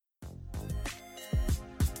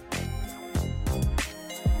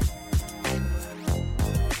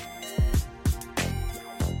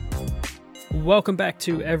Welcome back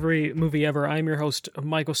to Every Movie Ever. I'm your host,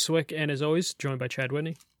 Michael Swick, and as always, joined by Chad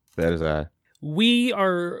Whitney. That is I. We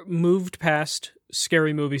are moved past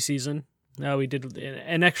scary movie season. We did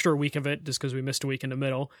an extra week of it just because we missed a week in the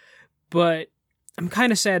middle. But I'm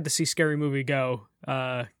kind of sad to see Scary Movie go.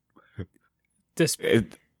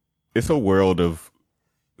 It's a world of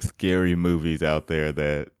scary movies out there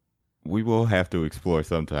that we will have to explore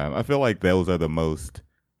sometime. I feel like those are the most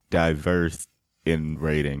diverse in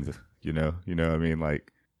ratings. You know what I mean?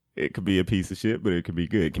 Like, it could be a piece of shit, but it could be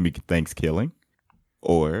good. It can be Thanksgiving,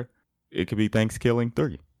 or it could be Thanksgiving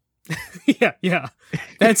 3. Yeah.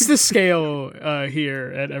 That's the scale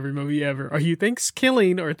here at Every Movie Ever. Are you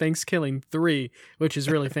Thanksgiving or Thanksgiving 3, which is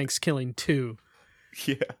really Thanksgiving 2?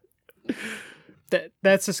 Yeah.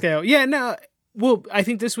 That's the scale. Yeah, no. Well, I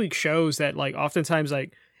think this week shows that, like, oftentimes,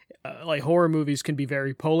 like horror movies can be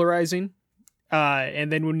very polarizing.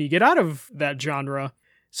 And then when you get out of that genre,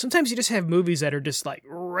 sometimes you just have movies that are just like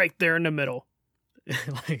right there in the middle.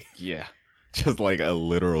 Yeah. Just like a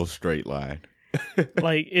literal straight line.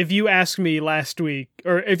 Like, if you asked me last week,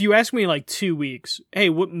 or if you asked me like 2 weeks, hey,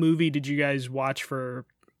 what movie did you guys watch for,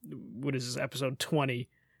 what is this, episode 20?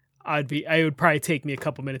 I would probably take me a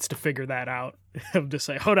couple minutes to figure that out. I'm just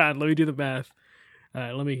like, hold on, let me do the math.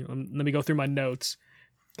 Let me go through my notes.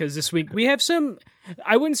 Because this week we have some,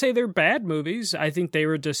 I wouldn't say they're bad movies. I think they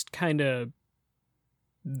were just kind of,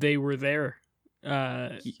 they were there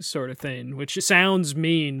sort of thing, which sounds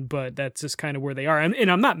mean, but that's just kind of where they are.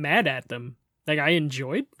 And I'm not mad at them. Like, I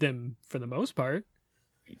enjoyed them for the most part.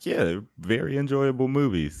 Yeah, they're very enjoyable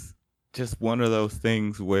movies. Just one of those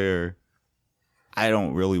things where I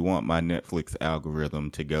don't really want my Netflix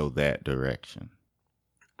algorithm to go that direction.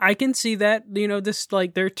 I can see that, this,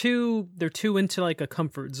 like, they're too into like a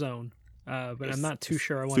comfort zone. But I'm not too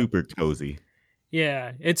sure I want super cozy.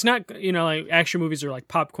 Yeah, it's not, like action movies are like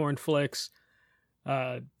popcorn flicks.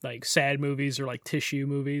 Like sad movies or like tissue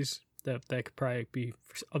movies. That could probably be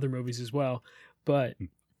for other movies as well. But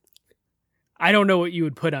I don't know what you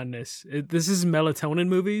would put on this. This is melatonin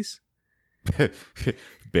movies.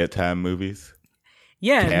 Bedtime movies.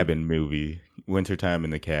 Yeah. Cabin movie. Wintertime in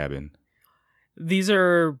the cabin. These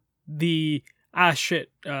are the,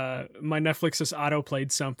 my Netflix has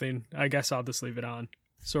auto-played something. I guess I'll just leave it on.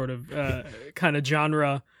 Sort of kind of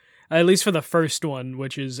genre, at least for the first one,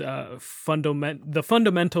 which is the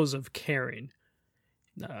fundamentals of caring.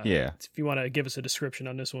 Yeah. If you want to give us a description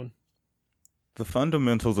on this one. The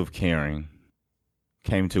Fundamentals of Caring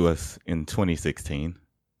came to us in 2016.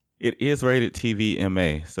 It is rated TV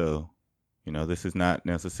MA, so, this is not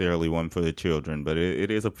necessarily one for the children, but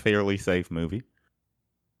it is a fairly safe movie.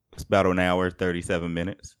 It's about an hour, 37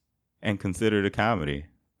 minutes, and considered a comedy,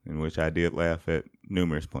 in which I did laugh at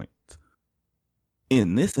numerous points.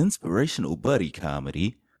 In this inspirational buddy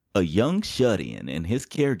comedy, a young shut-in and his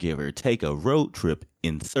caregiver take a road trip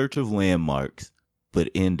in search of landmarks, but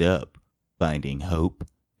end up finding hope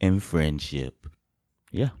and friendship.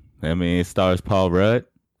 Yeah, it stars Paul Rudd,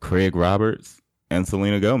 Craig Roberts, and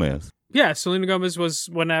Selena Gomez. Yeah, Selena Gomez was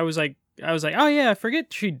when I was like, oh yeah, I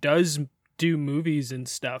forget she does do movies and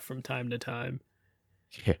stuff from time to time.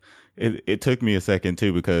 Yeah, it took me a second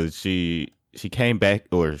too, because she came back,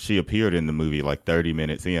 or she appeared in the movie like 30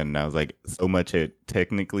 minutes in, and I was like, so much had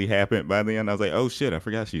technically happened by then. I was like, oh shit, I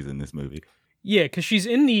forgot she's in this movie. Yeah, because she's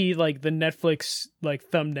in the Netflix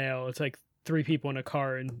thumbnail. It's like 3 people in a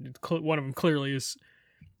car, and one of them clearly is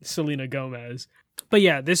Selena Gomez. But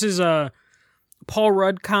yeah, this is a Paul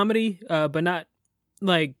Rudd comedy, but not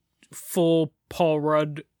like full Paul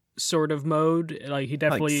Rudd sort of mode. Like, he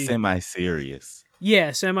definitely like semi-serious.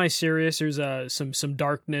 Yeah, semi-serious. There's some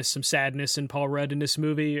darkness, some sadness in Paul Rudd in this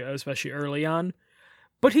movie, especially early on.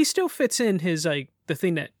 But he still fits in his, like, the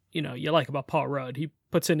thing that, you like about Paul Rudd. He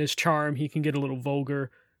puts in his charm. He can get a little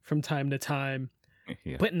vulgar from time to time,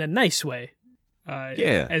 but in a nice way,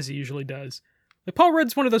 as he usually does. Like, Paul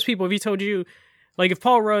Rudd's one of those people, if he told you, like, if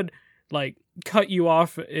Paul Rudd, like, cut you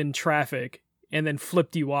off in traffic and then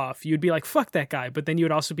flipped you off, you'd be like, fuck that guy. But then you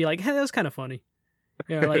would also be like, hey, that was kind of funny.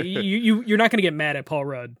 Like, you're not going to get mad at Paul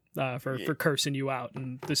Rudd for cursing you out.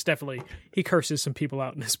 And this definitely, he curses some people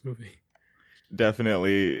out in this movie.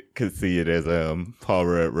 Definitely could see it as Paul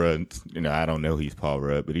Rudd runs. I don't know he's Paul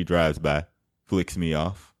Rudd, but he drives by, flicks me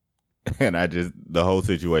off. And the whole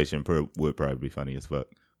situation would probably be funny as fuck.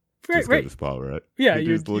 Just because it's Paul Rudd. Yeah, it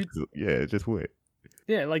just would.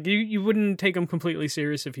 Yeah, like, you wouldn't take him completely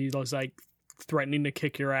serious if he was, like, threatening to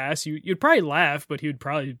kick your ass. You'd probably laugh, but he would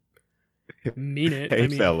probably mean it. Hey,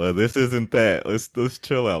 fella, this isn't that. Let's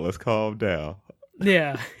chill out. Let's calm down.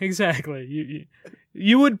 Yeah, exactly.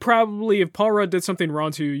 You would probably, if Paul Rudd did something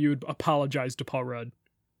wrong to you, you would apologize to Paul Rudd.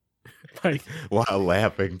 Like, while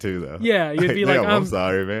laughing too, though. yeah, you'd be like, damn, I'm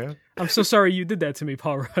sorry, man. I'm so sorry you did that to me,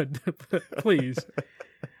 Paul Rudd. Please.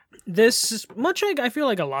 This, much like I feel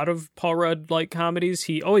like a lot of Paul Rudd like comedies,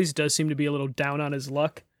 he always does seem to be a little down on his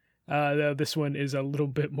luck. Though this one is a little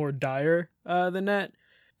bit more dire than that.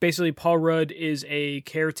 Basically, Paul Rudd is a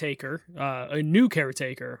caretaker, a new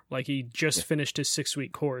caretaker. Like, he just finished his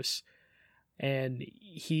 6-week course, and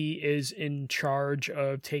he is in charge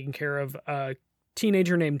of taking care of a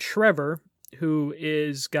teenager named Trevor, who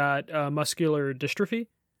is got muscular dystrophy.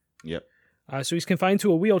 Yep. So he's confined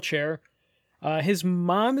to a wheelchair. His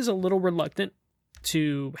mom is a little reluctant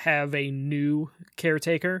to have a new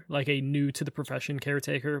caretaker, like a new to the profession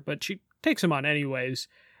caretaker, but she takes him on anyways.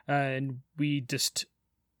 And we just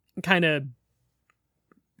kind of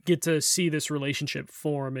get to see this relationship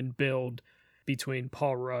form and build between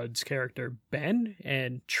Paul Rudd's character Ben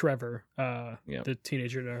and Trevor, the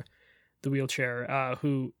teenager in the wheelchair,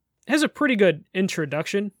 who has a pretty good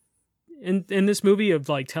introduction in this movie of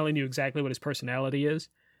like telling you exactly what his personality is.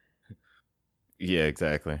 Yeah,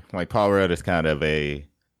 exactly. Like, Paul Rudd is kind of a,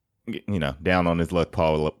 down on his luck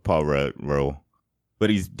Paul Rudd role, but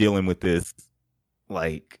he's dealing with this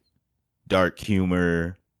like dark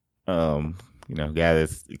humor, guy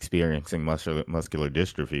that's experiencing muscular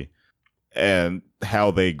dystrophy. And how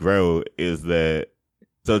they grow is that,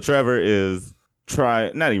 so Trevor is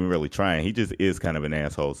not even really trying. He just is kind of an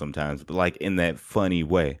asshole sometimes, but like in that funny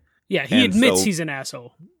way. Yeah, he admits he's an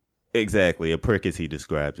asshole. Exactly, a prick as he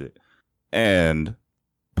describes it. And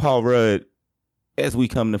Paul Rudd, as we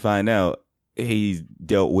come to find out, he's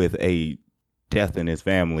dealt with a death in his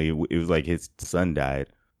family. It was like his son died.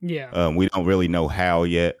 Yeah. We don't really know how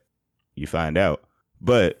yet. You find out.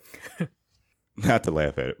 But, not to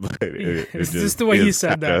laugh at it, but it's just the way you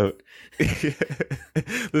said that.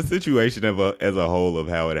 The situation as a whole of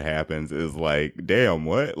how it happens is like, damn,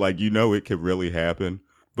 what? Like, it could really happen,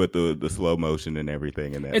 but the slow motion and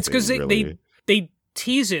everything in that. It's because they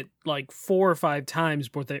tease it like 4 or 5 times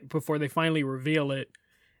before they finally reveal it,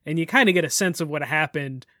 and you kind of get a sense of what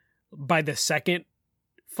happened by the second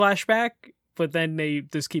flashback, but then they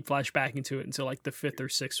just keep flashbacking to it until like the 5th or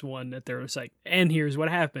 6th one that they're just like, and here's what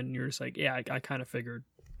happened. And you're just like, yeah, I kind of figured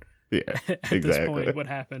at this point what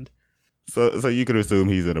happened. So you could assume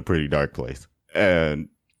he's in a pretty dark place, and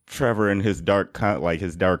Trevor and his dark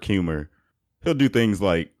humor, he'll do things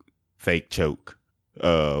like fake choke,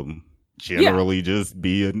 generally just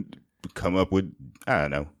come up with, I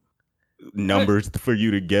don't know, numbers for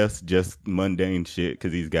you to guess, just mundane shit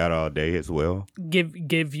because he's got all day as well.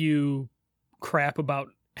 Give you crap about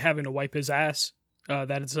having to wipe his ass.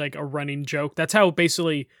 That is like a running joke. That's how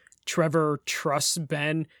basically Trevor trusts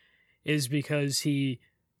Ben, is because he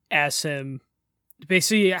asks him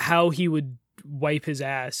basically how he would wipe his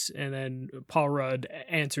ass, and then Paul Rudd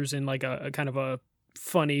answers in like a kind of a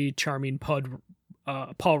funny, charming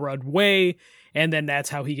Paul Rudd way, and then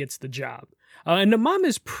that's how he gets the job. And the mom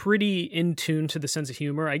is pretty in tune to the sense of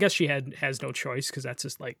humor. I guess she has no choice, because that's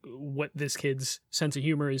just like what this kid's sense of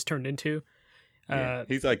humor is turned into.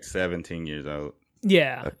 He's like 17 years old.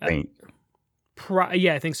 Yeah. I think.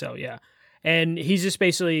 I think so, yeah. And he's just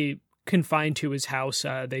basically confined to his house.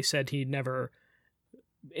 They said he never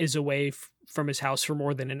is away from his house for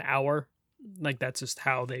more than an hour. Like, that's just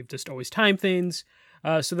how they've just always timed things.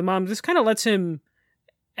 So the mom just kind of lets him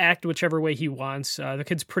act whichever way he wants. The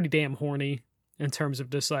kid's pretty damn horny in terms of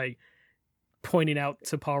just like pointing out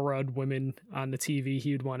to Paul Rudd women on the TV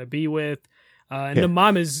he would want to be with. And the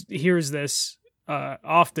mom hears this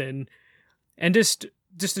often, and just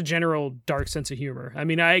a general dark sense of humor. I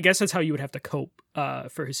mean, I guess that's how you would have to cope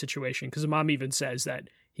for his situation, because the mom even says that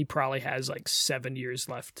he probably has like 7 years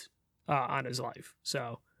left on his life.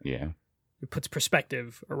 So yeah, it puts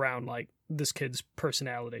perspective around like this kid's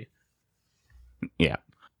personality. Yeah.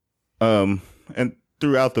 And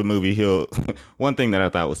throughout the movie, one thing that I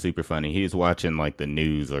thought was super funny, he's watching like the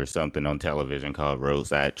news or something on television called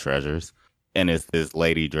Roadside Treasures. And it's this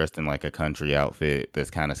lady dressed in like a country outfit that's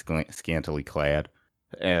kind of scantily clad.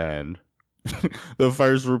 And the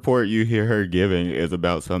first report you hear her giving is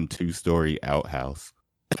about some 2-story outhouse.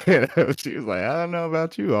 She was like, I don't know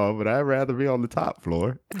about you all, but I'd rather be on the top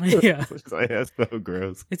floor. Yeah. It's like, that's so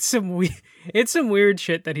gross. It's some weird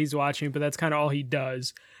shit that he's watching, but that's kind of all he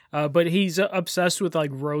does. But he's obsessed with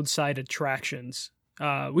like roadside attractions.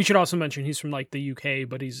 We should also mention he's from like the UK,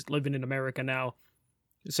 but he's living in America now.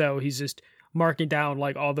 So he's just marking down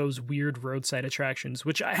like all those weird roadside attractions,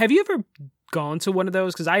 which, have you ever gone to one of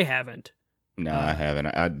those? Because I haven't. No, I haven't.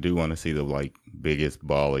 I do want to see the like biggest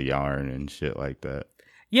ball of yarn and shit like that.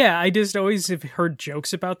 Yeah, I just always have heard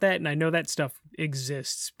jokes about that, and I know that stuff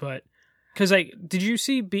exists, but Because did you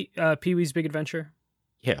see Pee-wee's Big Adventure?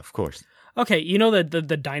 Yeah, of course. Okay, you know the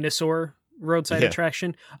dinosaur roadside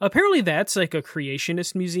attraction? Apparently that's like a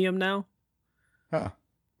creationist museum now. Huh.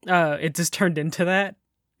 It just turned into that.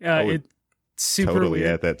 It's super totally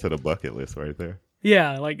weird. add that to the bucket list right there.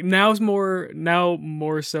 Yeah, like now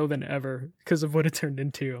more so than ever because of what it turned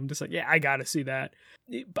into. I'm just like, yeah, I gotta see that.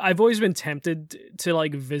 I've always been tempted to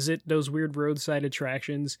like visit those weird roadside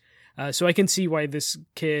attractions, so I can see why this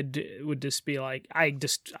kid would just be like, I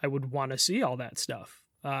would want to see all that stuff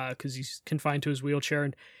because he's confined to his wheelchair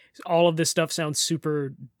and all of this stuff sounds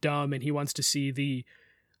super dumb, and he wants to see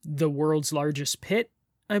the world's largest pit,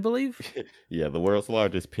 I believe. Yeah, the world's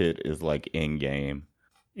largest pit is like in game.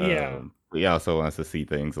 Yeah. He also wants to see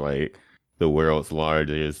things like the world's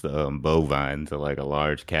largest bovine, so like a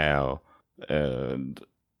large cow. And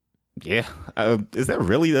yeah, is that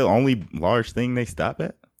really the only large thing they stop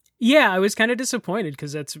at? Yeah, I was kind of disappointed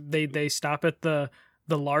because they stop at the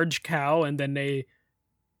large cow and then they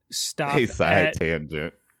stop A side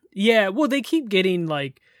tangent. Yeah, well, they keep getting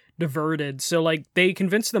like diverted. So like they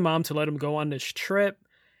convince the mom to let him go on this trip.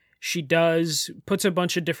 She does, puts a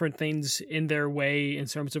bunch of different things in their way in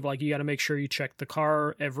terms of like, you got to make sure you check the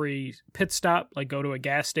car every pit stop, like go to a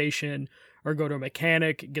gas station or go to a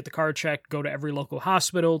mechanic, get the car checked, go to every local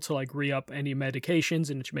hospital to like re-up any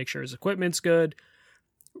medications and to make sure his equipment's good.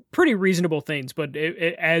 Pretty reasonable things. But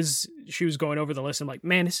as she was going over the list, I'm like,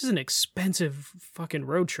 man, this is an expensive fucking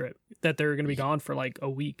road trip that they're going to be gone for like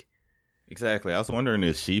a week. Exactly. I was wondering,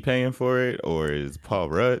 is she paying for it or is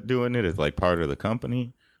Paul Rudd doing it as like part of the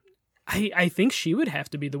company? I think she would have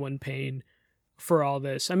to be the one paying for all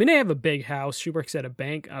this. I mean, they have a big house. She works at a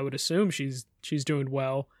bank. I would assume she's doing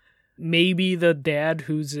well. Maybe the dad,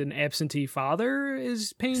 who's an absentee father,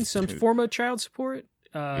 is paying some form of child support.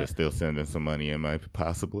 You're still sending some money in,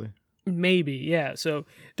 possibly. Maybe, yeah. So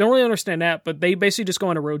don't really understand that, but they basically just go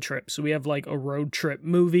on a road trip. So we have like a road trip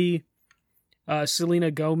movie.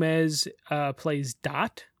 Selena Gomez plays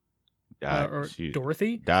Dot, or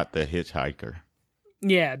Dorothy. Dot the hitchhiker.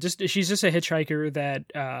 Yeah, she's just a hitchhiker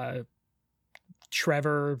that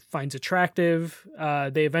Trevor finds attractive.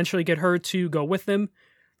 They eventually get her to go with them.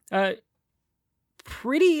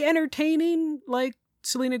 Pretty entertaining, like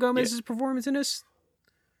Selena Gomez's performance in this.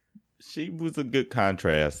 She was a good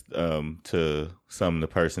contrast to some of the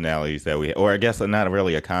personalities that we had. Or I guess not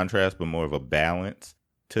really a contrast, but more of a balance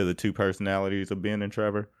to the two personalities of Ben and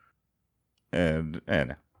Trevor. And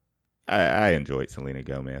I enjoyed Selena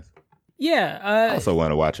Gomez. Yeah. I also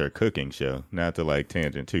want to watch her cooking show. Not to like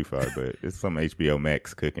tangent too far, but it's some HBO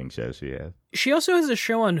Max cooking show she has. She also has a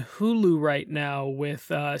show on Hulu right now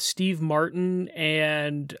with Steve Martin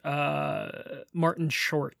and Martin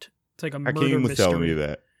Short. It's like a murder Hakeem was mystery. telling me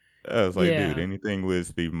that. I was like, Yeah. dude, anything with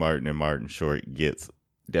Steve Martin and Martin Short gets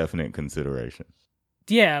definite consideration.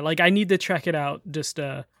 Yeah, like I need to check it out just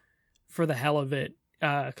for the hell of it.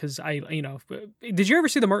 Because did you ever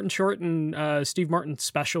see the Martin Short and Steve Martin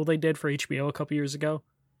special they did for HBO a couple years ago?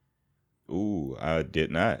 Ooh, I did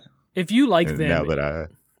not. If you like And them, now that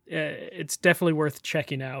it's definitely worth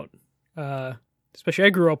checking out. Especially, I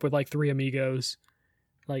grew up with like Three Amigos,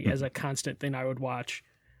 like as a constant thing I would watch.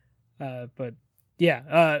 But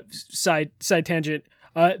yeah, side tangent.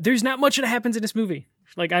 There's not much that happens in this movie.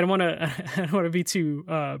 Like I don't want to be too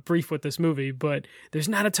brief with this movie, but there's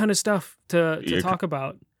not a ton of stuff to talk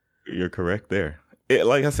about. You're correct there.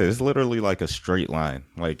 Like I said, it's literally like a straight line.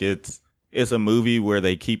 Like it's a movie where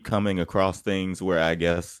they keep coming across things where I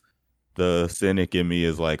guess the cynic in me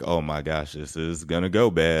is like, oh my gosh, this is gonna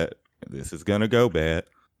go bad. This is gonna go bad.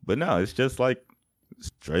 But no, it's just like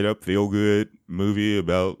straight up feel good movie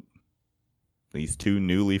about these two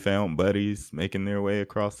newly found buddies making their way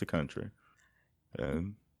across the country.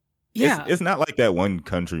 Yeah, it's not like that one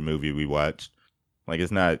country movie we watched. Like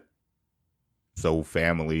it's not so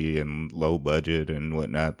family and low budget and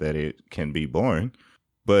whatnot that it can be boring.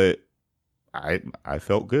 But I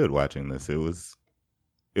felt good watching this. It was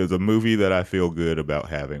a movie that I feel good about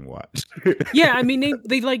having watched. Yeah, I mean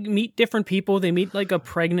they like meet different people. They meet like a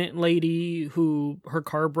pregnant lady who her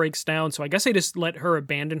car breaks down. So I guess they just let her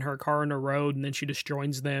abandon her car on the road and then she just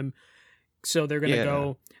joins them. So they're going to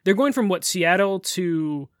go, they're going from Seattle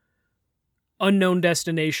to unknown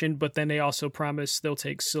destination, but then they also promise they'll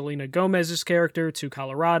take Selena Gomez's character to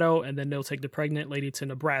Colorado, and then they'll take the pregnant lady to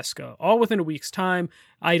Nebraska, all within a week's time.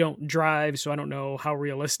 I don't drive, so I don't know how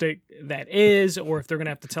realistic that is, or if they're going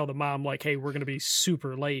to have to tell the mom, like, hey, we're going to be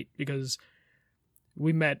super late because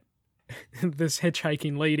we met this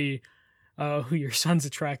hitchhiking lady who your son's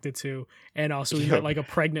attracted to, and also we met like a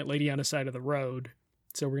pregnant lady on the side of the road.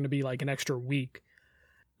 So we're going to be like an extra week.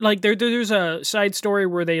 Like there's a side story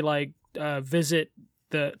where they like visit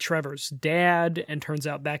the Trevor's dad, and turns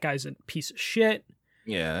out that guy's a piece of shit.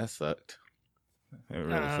 Yeah, that sucked. It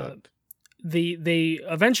really sucked. They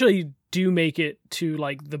eventually do make it to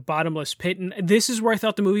like the bottomless pit, and this is where I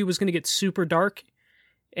thought the movie was going to get super dark,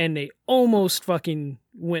 and they almost fucking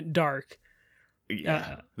went dark.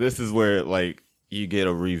 Yeah, this is where like you get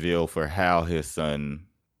a reveal for how his son,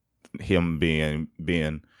 how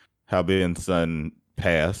Ben's son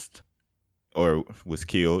passed or was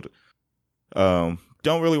killed. Don't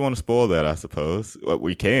really want to spoil that, I suppose. What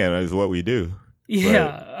we can is what we do.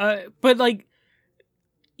 Yeah, but like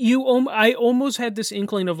I almost had this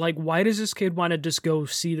inkling of like, why does this kid want to just go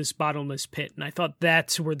see this bottomless pit? And I thought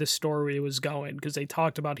that's where the story was going, because they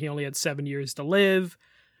talked about he only had 7 years to live.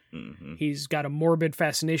 Mm-hmm. He's got a morbid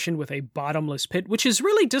fascination with a bottomless pit, which is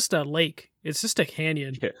really just a lake. It's just a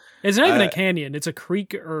canyon. Yeah. It's not even a canyon. It's a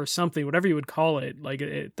creek or something, whatever you would call it. Like,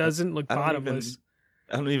 it doesn't look bottomless.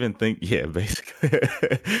 I don't even think, basically.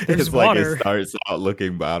 There's it's water. like it starts out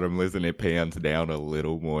looking bottomless and it pans down a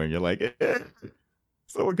little more, and you're like,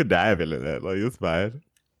 someone could dive into that. Like, it's fine.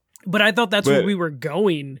 But I thought that's where we were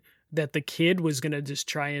going, that the kid was going to just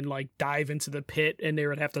try and like dive into the pit and they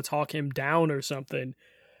would have to talk him down or something.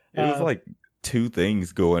 It was like two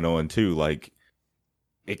things going on too. Like,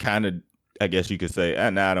 it kind of, I guess you could say, I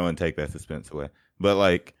don't want to take that suspense away. But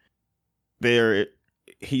like,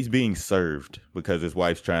 he's being served because his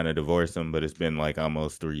wife's trying to divorce him, but it's been like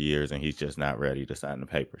almost 3 years and he's just not ready to sign the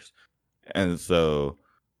papers. And so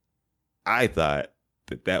I thought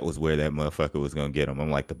that was where that motherfucker was going to get him.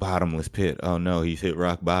 I'm like, the bottomless pit. Oh no, he's hit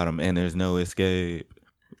rock bottom and there's no escape.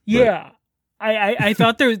 Yeah. I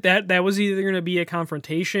thought that was either going to be a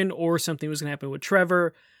confrontation or something was going to happen with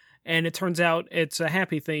Trevor. And it turns out it's a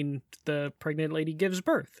happy thing. The pregnant lady gives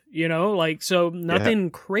birth, like, so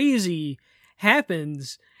nothing crazy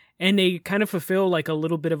happens, and they kind of fulfill like a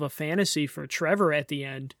little bit of a fantasy for Trevor at the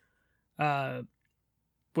end,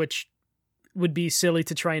 which would be silly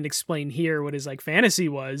to try and explain here what his like fantasy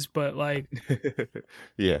was, but like,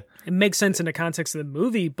 yeah, it makes sense in the context of the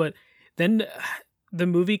movie. But then the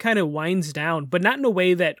movie kind of winds down, but not in a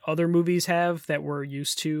way that other movies have that we're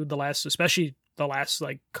used to, especially the last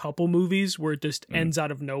like couple movies where it just ends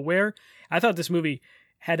out of nowhere. I thought this movie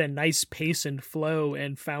had a nice pace and flow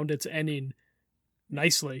and found its ending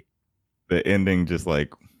nicely. The ending just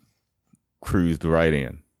like cruised right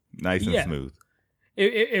in, nice and smooth.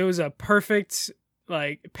 It was a perfect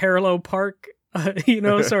like parallel park,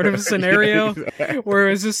 sort of scenario where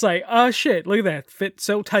it was just like, oh shit, look at that, fit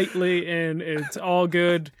so tightly and it's all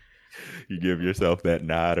good. You give yourself that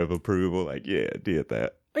nod of approval, like, yeah, I did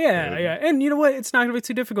that. Yeah. And you know what? It's not going to be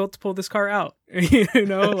too difficult to pull this car out.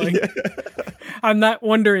 I'm not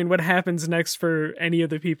wondering what happens next for any of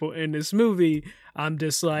the people in this movie. I'm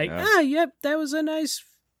just like, yep, that was a nice,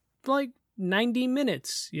 like, 90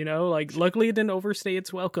 minutes, like, luckily it didn't overstay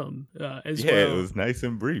its welcome as well. Yeah, it was nice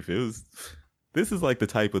and brief. This is like the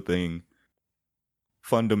type of thing,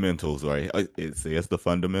 fundamentals, right? It says the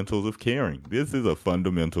fundamentals of caring. This is a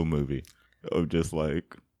fundamental movie of just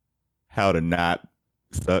like how to not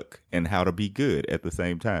suck and how to be good at the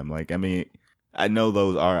same time. Like, I mean, I know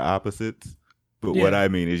those are opposites, but what I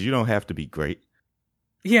mean is you don't have to be great.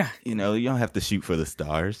 Yeah. You don't have to shoot for the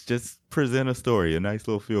stars. Just present a story, a nice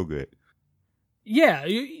little feel good. Yeah.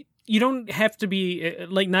 You don't have to be,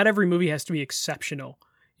 like, not every movie has to be exceptional.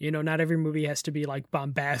 Not every movie has to be like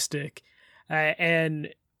bombastic. And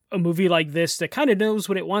a movie like this that kind of knows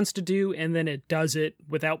what it wants to do and then it does it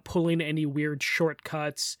without pulling any weird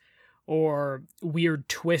shortcuts or weird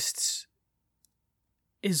twists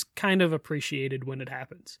is kind of appreciated when it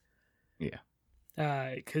happens. Yeah.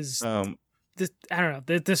 Because I don't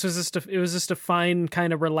know, this was just a fine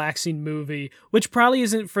kind of relaxing movie, which probably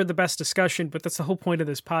isn't for the best discussion, but that's the whole point of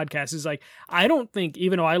this podcast is like, I don't think,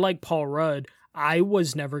 even though I like Paul Rudd, I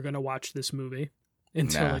was never going to watch this movie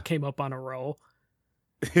until it came up on a roll.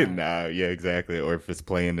 Yeah, exactly. Or if it's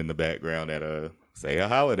playing in the background at a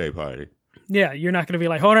holiday party. Yeah, you're not going to be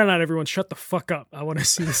like, hold on, not everyone, shut the fuck up. I want to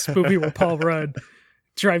see this movie where Paul Rudd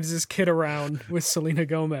drives this kid around with Selena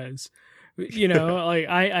Gomez. Like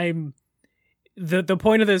I'm the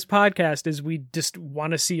point of this podcast is we just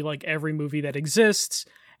want to see like every movie that exists,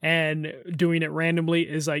 and doing it randomly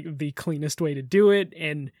is like the cleanest way to do it.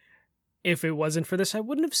 And if it wasn't for this, I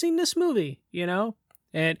wouldn't have seen this movie, and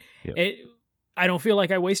I don't feel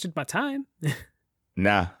like I wasted my time.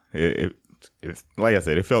 Nah, it's like I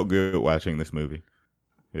said, it felt good watching this movie.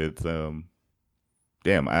 It's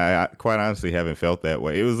damn, I quite honestly haven't felt that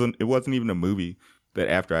way. It wasn't even a movie that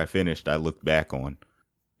after I finished I looked back on,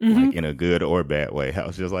 like in a good or bad way. I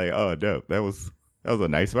was just like, oh, dope, that was a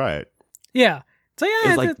nice ride. Yeah, So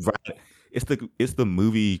yeah, It's like it's the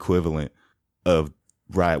movie equivalent of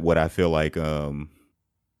what I feel like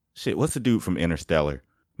shit, what's the dude from Interstellar?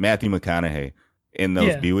 Matthew McConaughey in those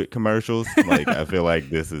yeah. Buick commercials. Like I feel like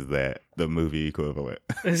this is the movie equivalent.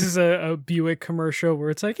 This is a Buick commercial where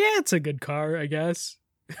it's like, yeah, it's a good car, I guess.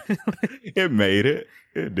 It made it.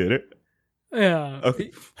 It did it. Yeah.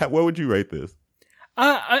 Okay. What would you rate this?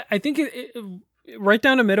 I think right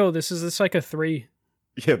down the middle. This is like a 3.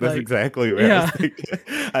 Yeah, that's Like, exactly what I yeah. was thinking.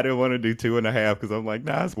 I didn't want to do 2.5 because I'm like,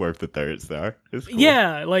 nah, it's worth the 3rd star. It's cool.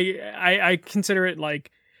 Yeah, like I consider it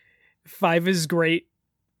like 5 is great,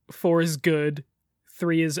 4 is good,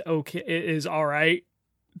 3 is okay, is all right,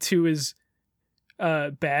 2 is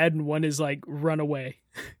bad, and 1 is like run away.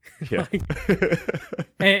 Yeah. Like,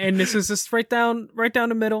 and this is just right down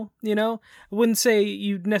the middle. You know, I wouldn't say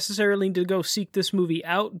you necessarily need to go seek this movie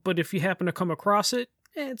out, but if you happen to come across it,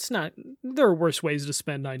 it's not. There are worse ways to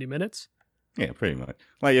spend 90 minutes. Yeah, pretty much.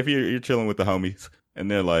 Like if you're chilling with the homies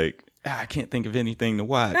and they're like, I can't think of anything to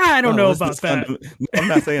watch. I don't know about that. No, I'm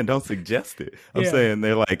not saying don't suggest it. I'm Yeah. saying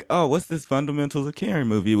they're like, oh, what's this Fundamentals of Caring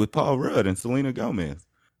movie with Paul Rudd and Selena Gomez?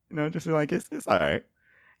 You know, just be like, it's all right.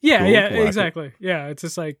 Yeah, Cool, yeah, watch it. exactly. Yeah, it's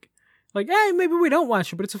just like, hey, maybe we don't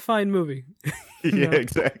watch it, but it's a fine movie. Yeah, know?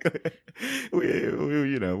 exactly. We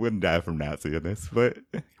wouldn't die from not seeing this, but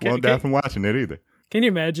won't can- die from watching it either. Can you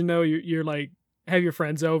imagine though? You're like have your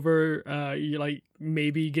friends over. You're like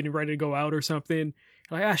maybe getting ready to go out or something.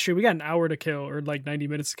 You're like, shit, we got an hour to kill or like 90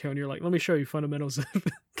 minutes to kill, and you're like, let me show you Fundamentals of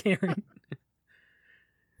Caring.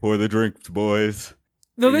 Pour the drinks, boys.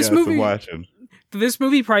 Though We this got some movie, watching. this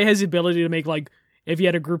movie probably has the ability to make like if you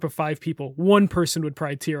had a group of 5 people, one person would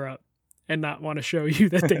probably tear up and not want to show you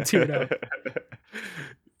that they teared up.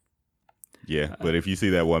 Yeah, but if you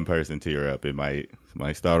see that one person tear up, it might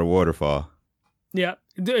start a waterfall. Yeah,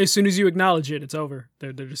 as soon as you acknowledge it, it's over.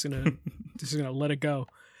 They're just gonna let it go.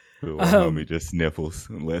 One homie just sniffles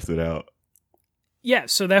and lets it out. Yeah,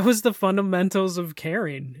 so that was the Fundamentals of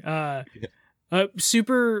Caring. A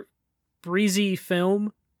super breezy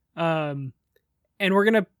film. And we're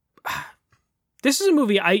gonna. This is a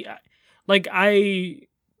movie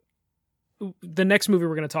the next movie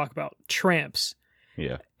we're gonna talk about, Tramps.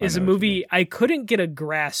 Yeah, Is a movie I couldn't get a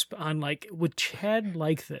grasp on. Like, would Chad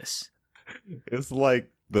like this? It's like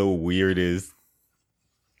the weirdest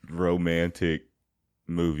romantic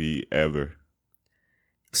movie ever.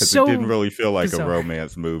 Because So it didn't really feel like bizarre. a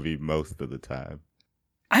romance movie most of the time.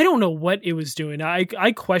 I don't know what it was doing. I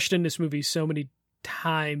questioned this movie so many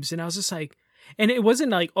times, and I was just like, and it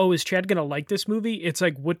wasn't like, oh, is Chad gonna like this movie? It's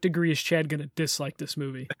like, what degree is Chad gonna dislike this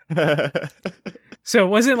movie? So it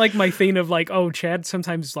wasn't like my thing of like, oh, Chad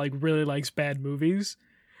sometimes like really likes bad movies.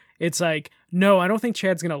 It's like, no, I don't think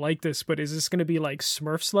Chad's gonna like this, but is this gonna be like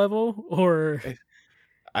Smurfs level or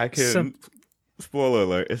I can spoiler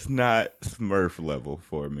alert, it's not Smurf level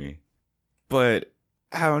for me. But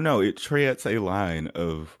I don't know, it treads a line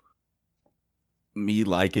of me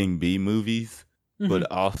liking B movies, but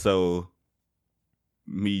also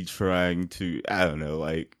me trying to, I don't know,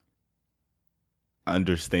 like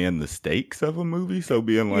understand the stakes of a movie. So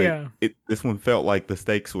being like, this one felt like the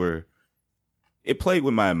stakes were, it played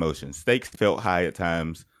with my emotions. Stakes felt high at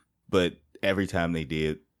times, but every time they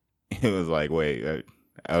did, it was like, wait,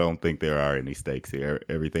 I don't think there are any stakes here.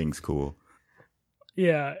 Everything's cool.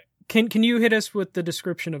 Yeah. Can you hit us with the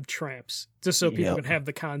description of Tramps, just so people can have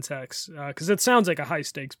the context? Because it sounds like a high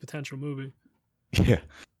stakes potential movie. Yeah.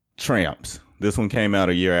 Tramps. This one came out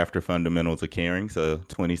a year after Fundamentals of Caring, so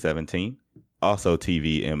 2017. Also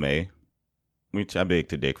TVMA, which I beg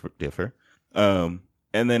to differ. And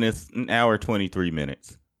then it's an hour 23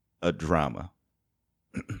 minutes. A drama.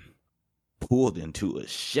 Pulled into a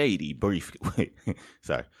shady briefcase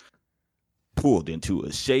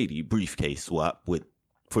swap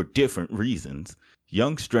for different reasons.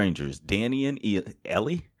 Young strangers Danny and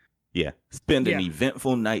Ellie, spend an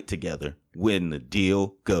eventful night together when the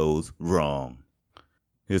deal goes wrong.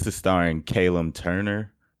 This is starring Calum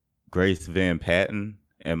Turner, Grace Van Patten,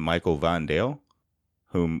 and Michael Vondale,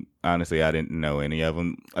 whom honestly I didn't know any of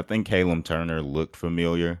them. I think Calum Turner looked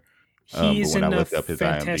familiar. He's but when in I the looked up his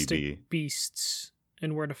Fantastic IMDb, Beasts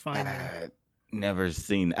and Where to Find Them. never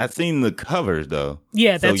seen. I've seen the covers though.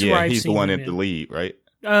 Yeah, that's where I've he's seen the one him at the lead, right?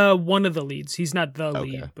 One of the leads. He's not the Okay.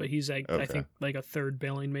 lead, but he's like I Okay. think like a third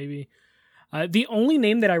billing maybe. The only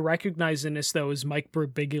name that I recognize in this though is Mike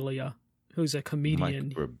Birbiglia, who's a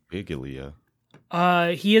comedian. Mike Birbiglia.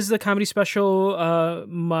 He is the comedy special.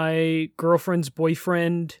 My Girlfriend's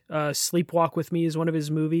Boyfriend, Sleepwalk with Me is one of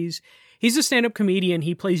his movies. He's a stand-up comedian.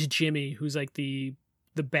 He plays Jimmy, who's like the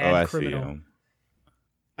bad criminal. See him.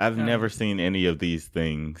 I've never seen any of these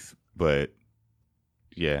things, but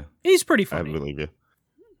Yeah, He's pretty I funny. believe you.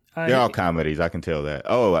 They're all comedies. I can tell that.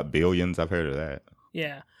 Oh, Billions. I've heard of that.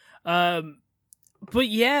 Yeah. But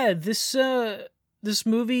yeah, this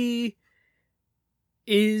movie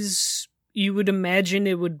is, you would imagine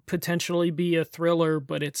it would potentially be a thriller,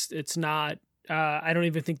 but it's not. I don't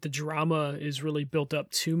even think the drama is really built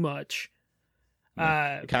up too much.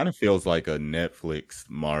 It kind of feels like a Netflix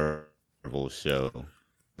Marvel show,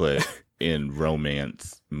 but in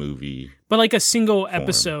romance movie. But like a single form.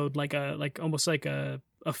 episode, like almost like a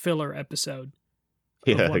filler episode.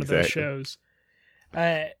 Yeah, of one exactly. of those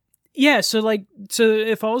shows. Yeah, so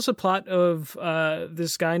it follows the plot of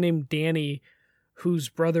this guy named Danny, whose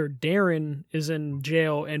brother Darren is in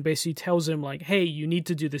jail, and basically tells him like, "Hey, you need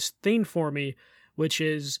to do this thing for me," which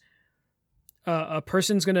is a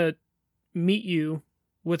person's gonna meet you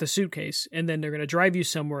with a suitcase, and then they're gonna drive you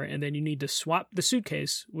somewhere, and then you need to swap the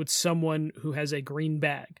suitcase with someone who has a green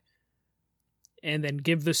bag, and then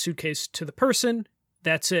give the suitcase to the person.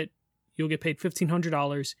 That's it. You'll get paid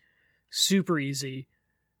 $1,500. Super easy.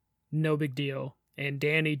 No big deal. And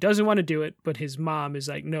Danny doesn't want to do it, but his mom is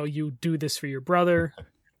like, "No, you do this for your brother."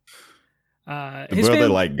 His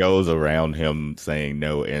brother goes around him saying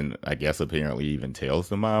no, and I guess apparently even tells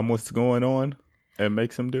the mom what's going on and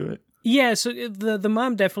makes him do it. Yeah, so the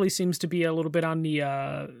mom definitely seems to be a little bit on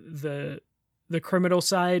the criminal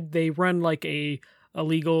side. They run like a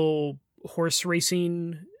illegal horse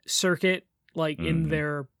racing circuit in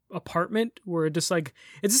their apartment, where it's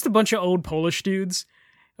just a bunch of old Polish dudes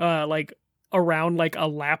around like a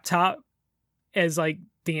laptop as like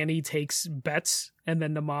Danny takes bets, and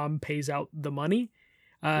then the mom pays out the money.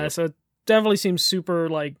 So it definitely seems super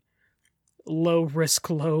like low risk,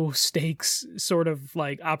 low stakes sort of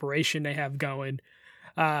like operation they have going.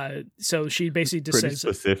 So she basically just pretty says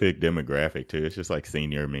specific demographic too. It's just like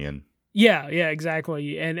senior men. Yeah,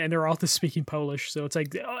 exactly. And they're all just speaking Polish. So it's like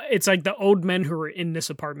the old men who are in this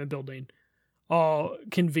apartment building all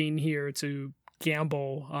convene here to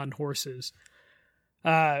gamble on horses.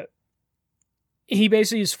 He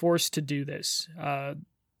basically is forced to do this.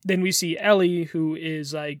 Then we see Ellie, who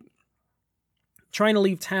is like trying to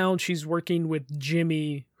leave town. She's working with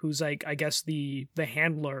Jimmy, who's like, I guess the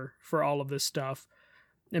handler for all of this stuff,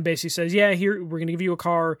 and basically says, "Yeah, here, we're gonna give you a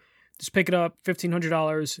car. Just pick it up,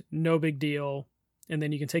 $1,500, no big deal, and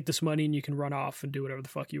then you can take this money and you can run off and do whatever the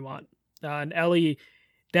fuck you want." And Ellie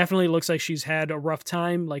definitely looks like she's had a rough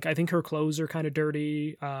time. Like, I think her clothes are kind of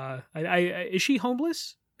dirty. Is she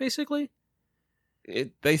homeless, basically?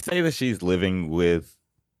 They say that she's living with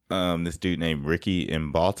this dude named Ricky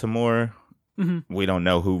in Baltimore. Mm-hmm. We don't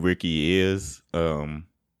know who Ricky is,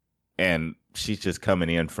 and she's just coming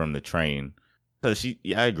in from the train. So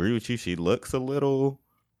I agree with you. She looks a little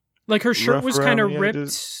like her shirt was kind of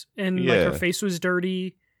ripped, and like her Yeah. face was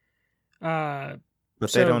dirty. But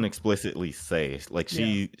So- they don't explicitly say. Like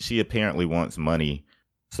she apparently wants money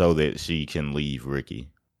so that she can leave Ricky.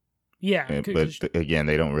 Yeah, But again,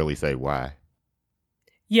 they don't really say why.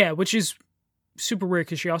 yeah, which is super weird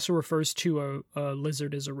because she also refers to a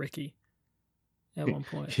lizard as a Ricky at one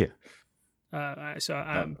point. Yeah. So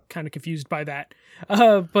I'm kind of confused by that.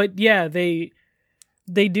 But yeah, they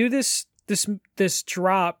do this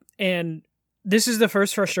drop, and this is the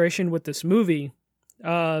first frustration with this movie.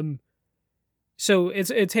 So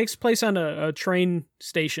it takes place on a train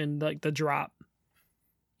station, like the drop.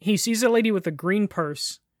 He sees a lady with a green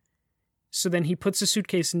purse, so then he puts a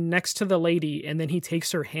suitcase next to the lady, and then he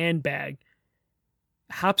takes her handbag,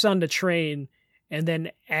 hops on the train, and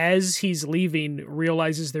then as he's leaving,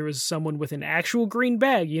 realizes there was someone with an actual green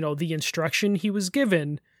bag, the instruction he was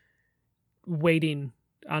given, waiting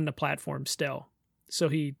on the platform still. So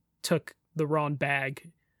he took the wrong bag,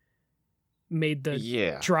 made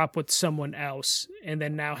the drop with someone else, and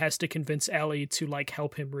then now has to convince Ellie to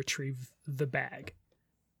help him retrieve the bag.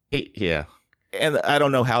 Yeah. And I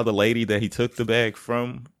don't know how the lady that he took the bag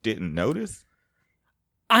from didn't notice.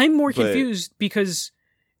 I'm more confused because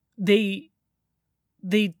they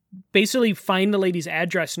basically find the lady's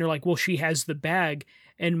address and they're like, well, she has the bag.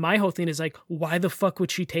 And my whole thing is like, why the fuck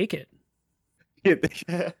would she take it?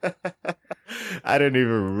 I didn't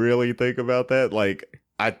even really think about that.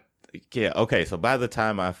 Okay, so by the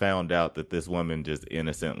time I found out that this woman just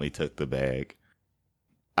innocently took the bag,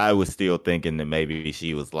 I was still thinking that maybe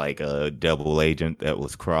she was like a double agent that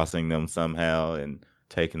was crossing them somehow and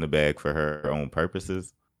taking the bag for her own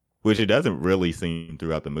purposes, which it doesn't really seem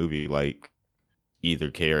throughout the movie like either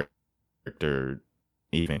character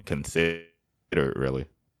even considered really.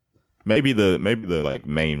 Maybe the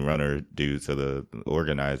main runner dudes are the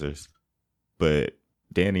organizers, but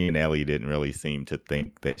Danny and Ellie didn't really seem to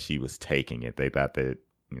think that she was taking it. They thought that,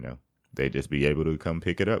 they just be able to come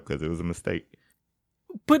pick it up because it was a mistake.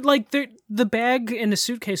 But like the bag and the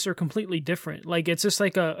suitcase are completely different. Like it's just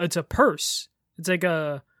like it's a purse. It's like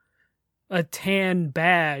a tan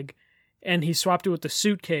bag, and he swapped it with the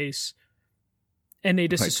suitcase. And they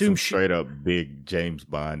just like assume straight up big James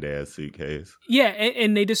Bond ass suitcase. Yeah,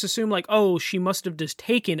 and they just assume like, oh, she must have just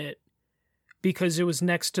taken it because it was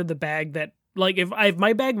next to the bag that, like, if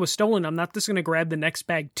my bag was stolen, I'm not just gonna grab the next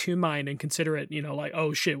bag to mine and consider it, like,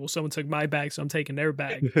 oh shit, well someone took my bag, so I'm taking their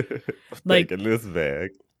bag. Like taking this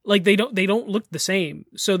bag. Like they don't look the same.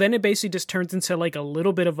 So then it basically just turns into like a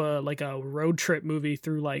little bit of a road trip movie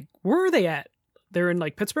through like, where are they at? They're in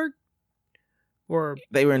like Pittsburgh? Or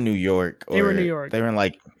they were in New York. They were in New York. They were in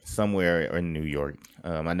like somewhere in New York.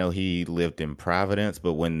 I know he lived in Providence,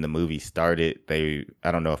 but when the movie started,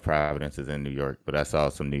 I don't know if Providence is in New York, but I saw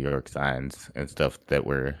some New York signs and stuff that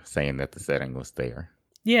were saying that the setting was there.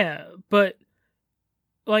 Yeah, but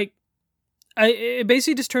like, it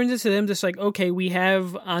basically just turns into them just like, okay, we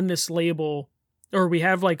have on this label, or we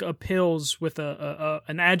have like a pills with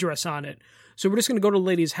an address on it. So we're just going to go to the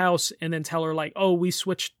lady's house and then tell her like, oh, we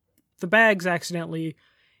switched the bags accidentally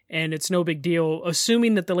and it's no big deal,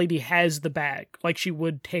 assuming that the lady has the bag, like she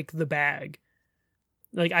would take the bag.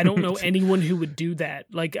 Like, I don't know anyone who would do that.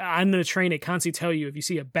 Like, on the train, it constantly tell you, if you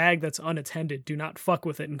see a bag that's unattended, do not fuck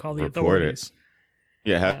with it and call the authorities.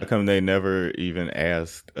 Yeah, how come they never even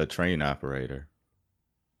asked a train operator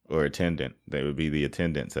or attendant? They would be the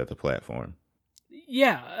attendants at the platform.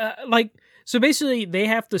 Yeah, so basically they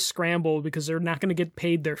have to scramble because they're not going to get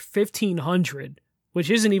paid their $1,500, which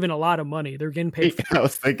isn't even a lot of money. They're getting paid. I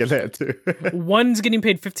was thinking that too. One's getting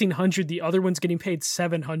paid $1,500, the other one's getting paid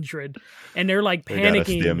 $700, and they're like panicking.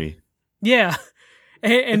 They got a stimmy. Yeah,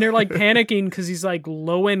 and they're like panicking because these like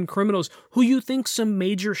low end criminals who you think some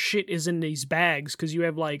major shit is in these bags, because you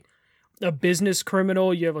have like a business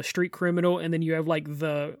criminal, you have a street criminal, and then you have like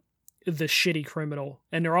the shitty criminal,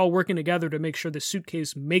 and they're all working together to make sure the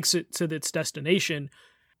suitcase makes it to its destination.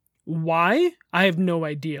 Why? I have no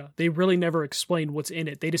idea. They really never explain what's in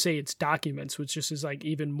it. They just say it's documents, which just is like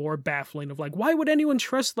even more baffling of like, why would anyone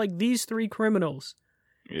trust like these three criminals?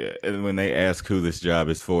 Yeah, and when they ask who this job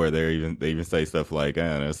is for, they even say stuff like, I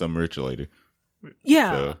don't know, some rich lady.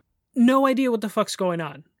 Yeah, so, no idea what the fuck's going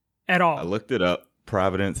on at all. I looked it up.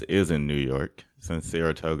 Providence is in New York. It's in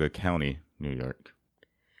Saratoga County, New York.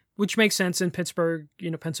 Which makes sense in Pittsburgh.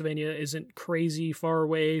 Pennsylvania isn't crazy far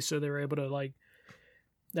away, so they were able to like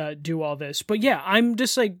do all this. But yeah, I'm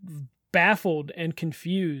just like baffled and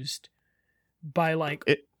confused by like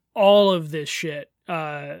all of this shit.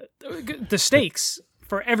 The stakes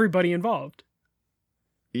for everybody involved.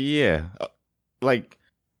 Yeah. Like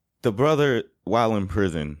the brother, while in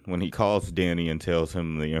prison, when he calls Danny and tells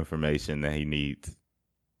him the information that he needs,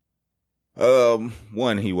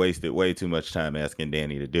 one, he wasted way too much time asking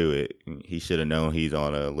Danny to do it. He should have known he's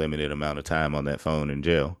on a limited amount of time on that phone in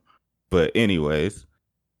jail. But anyways,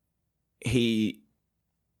 he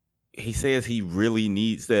says he really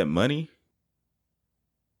needs that money,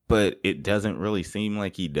 but it doesn't really seem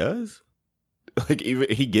like he does. Like, even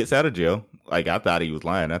he gets out of jail. Like, I thought he was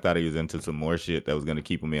lying. I thought he was into some more shit that was going to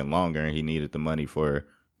keep him in longer, and he needed the money for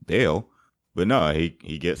bail. But no, he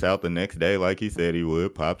gets out the next day like he said he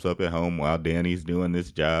would, pops up at home while Danny's doing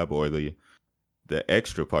this job, or the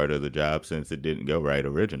extra part of the job, since it didn't go right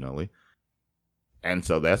originally. And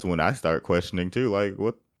so that's when I start questioning too, like,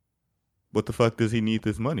 what the fuck does he need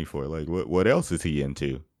this money for? Like, what else is he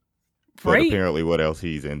into? But apparently what else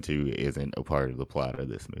he's into isn't a part of the plot of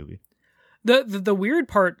this movie. The weird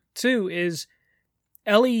part too is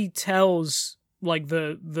Ellie tells like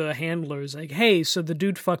the handlers like, hey, so the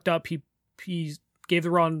dude fucked up. He gave the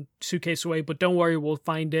wrong suitcase away, but don't worry, we'll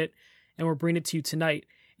find it and we'll bring it to you tonight.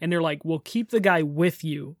 And they're like, we'll keep the guy with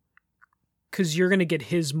you because you're gonna get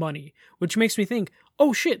his money, which makes me think,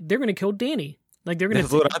 oh shit, they're gonna kill Danny. Like they're gonna.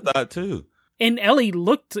 That's what I thought too. And Ellie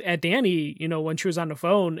looked at Danny, when she was on the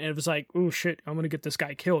phone, and it was like, oh shit, I'm gonna get this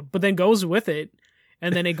guy killed. But then goes with it,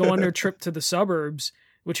 and then they go on their trip to the suburbs,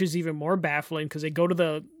 which is even more baffling because they go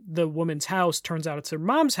to the woman's house. Turns out it's her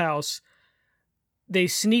mom's house. They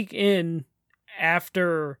sneak in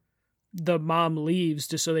after the mom leaves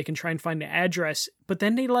just so they can try and find the address. But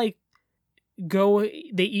then they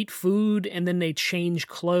they eat food and then they change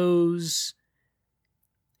clothes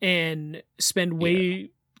and spend way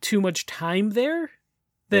too much time there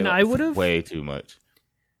than I would have. Way too much.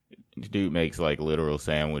 Dude makes like literal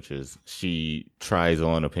sandwiches. She tries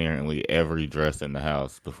on apparently every dress in the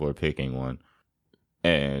house before picking one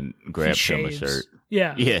and grabs him a shirt.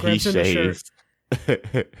 Yeah, he shaves.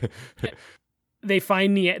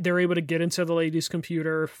 They're able to get into the lady's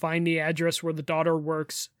computer, find the address where the daughter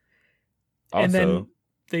works, And then Also,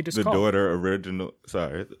 they just the call. daughter original.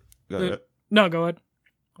 Sorry, go ahead. No, go ahead.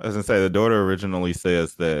 I was gonna say the daughter originally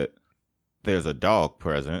says that there's a dog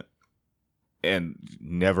present, and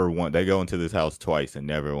never once they go into this house twice, and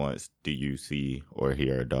never once do you see or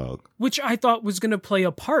hear a dog. Which I thought was going to play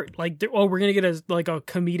a part. Like, we're going to get a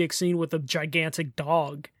comedic scene with a gigantic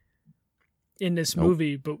dog in this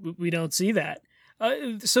movie, but we don't see that.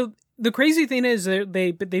 So the crazy thing is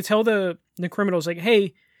they tell the criminals, like,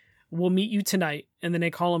 hey, we'll meet you tonight. And then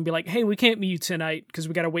they call and be like, hey, we can't meet you tonight because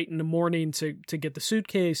we got to wait in the morning to get the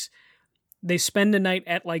suitcase. They spend the night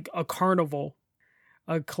at like a carnival,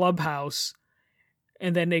 a clubhouse.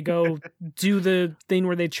 And then they go do the thing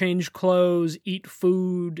where they change clothes, eat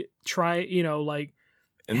food, try,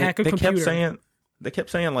 hack a computer. They kept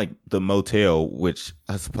saying like the motel, which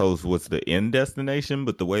I suppose was the end destination,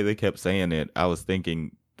 but the way they kept saying it, I was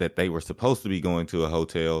thinking that they were supposed to be going to a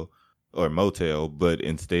hotel or motel, but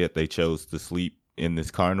instead they chose to sleep in this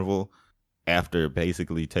carnival after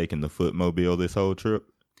basically taking the footmobile this whole trip.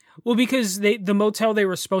 Well, because the motel they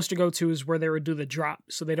were supposed to go to is where they would do the drop,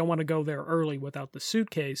 so they don't want to go there early without the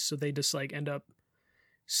suitcase, so they just like end up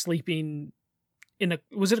sleeping in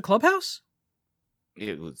was it a clubhouse?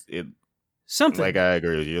 It Something. Like, I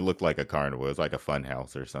agree with you. It looked like a carnival. It was like a fun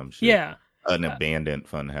house or some shit. Yeah. An abandoned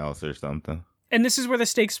fun house or something. And this is where the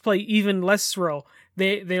stakes play even less thrill.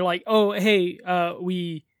 They're like, oh, hey,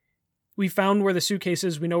 we found where the suitcase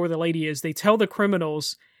is. We know where the lady is. They tell the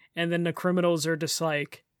criminals, and then the criminals are just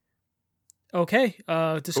like, okay,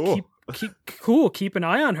 just cool. Keep an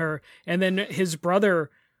eye on her. And then his brother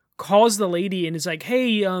calls the lady and is like,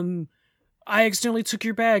 hey, I accidentally took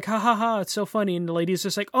your bag. Ha ha ha. It's so funny. And the lady is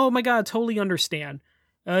just like, oh my God, totally understand.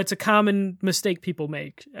 It's a common mistake people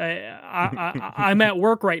make. I'm at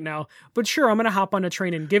work right now, but sure, I'm going to hop on a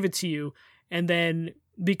train and give it to you. And then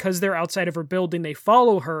because they're outside of her building, they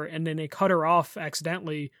follow her and then they cut her off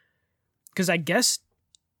accidentally. Because I guess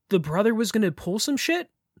the brother was going to pull some shit.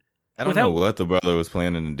 I don't know what the brother was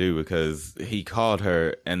planning to do, because he called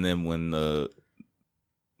her, and then when the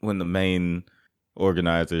main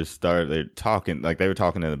organizers started talking, like they were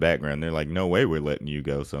talking in the background, they're like, no way we're letting you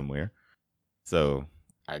go somewhere. So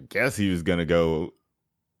I guess he was gonna go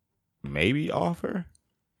maybe offer.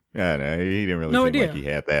 I don't know, he didn't really seem like he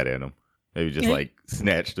had that in him. Maybe just like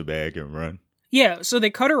snatch the bag and run. Yeah, so they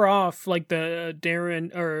cut her off, like the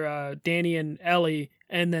Danny and Ellie,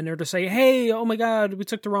 and then they're to say, hey, oh my God, we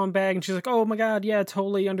took the wrong bag. And she's like, oh my God, yeah,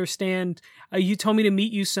 totally understand. You told me to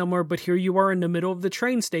meet you somewhere, but here you are in the middle of the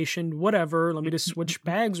train station. Whatever, let me just switch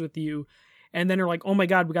bags with you. And then they're like, oh my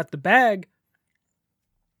God, we got the bag.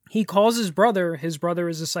 He calls his brother. His brother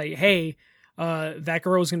is just like, hey, that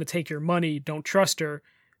girl's going to take your money. Don't trust her.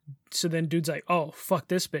 So then dude's like, oh, fuck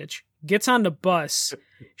this bitch. Gets on the bus.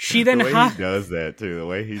 She then the way he does that too. The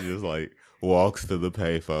way he just like walks to the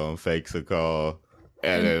payphone, fakes a call,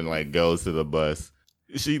 and then like goes to the bus.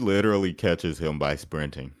 She literally catches him by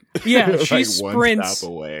sprinting. Yeah, she like sprints. One stop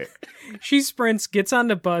away. She sprints, gets on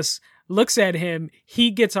the bus, looks at him. He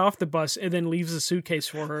gets off the bus and then leaves a suitcase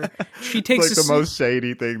for her. She takes it's like the most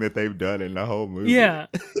shady thing that they've done in the whole movie. Yeah,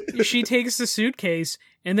 she takes the suitcase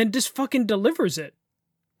and then just fucking delivers it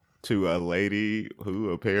to a lady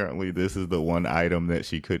who apparently this is the one item that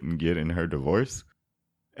she couldn't get in her divorce.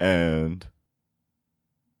 And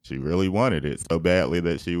she really wanted it so badly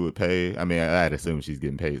that she would pay. I mean, I'd assume she's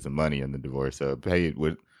getting paid some money in the divorce, so paid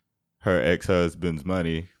with her ex-husband's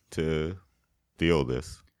money to steal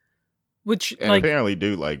this. Which, and apparently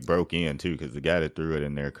dude like broke in too, because the guy that threw it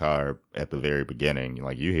in their car at the very beginning,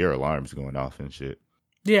 like you hear alarms going off and shit.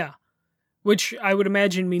 Yeah. Which I would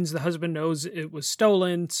imagine means the husband knows it was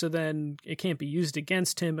stolen, so then it can't be used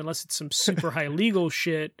against him unless it's some super high legal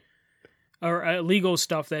shit or legal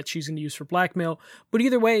stuff that she's going to use for blackmail. But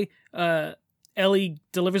either way, Ellie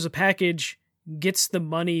delivers a package, gets the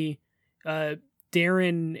money.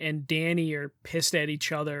 Darren and Danny are pissed at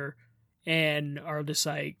each other and are just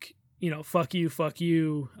like, fuck you.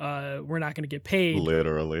 We're not going to get paid.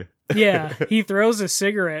 Literally. Yeah, he throws a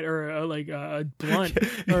cigarette or a blunt.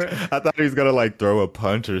 I thought he was gonna like throw a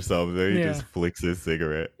punch or something. He just flicks his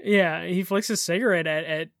cigarette. Yeah, he flicks his cigarette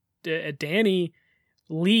at Danny,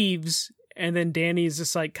 leaves, and then Danny's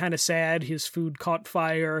just like kind of sad. His food caught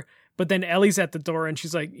fire, but then Ellie's at the door and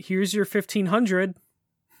she's like, "Here's your $1,500."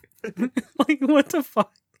 Like, what the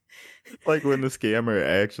fuck? Like when the scammer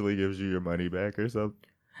actually gives you your money back or something.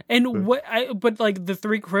 And but like the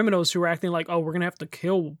three criminals who are acting like, oh, we're gonna have to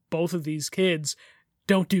kill both of these kids,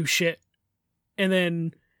 don't do shit. And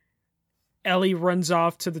then Ellie runs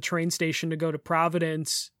off to the train station to go to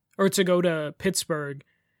Providence or to go to Pittsburgh.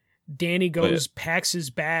 Danny goes, packs his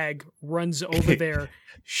bag, runs over there.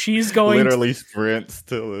 She's going literally sprints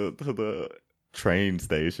to the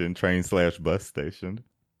train/bus station.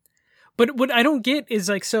 But what I don't get is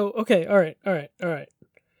like, so, okay, all right.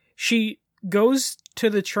 She goes to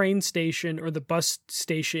the train station or the bus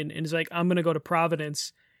station and is like, I'm going to go to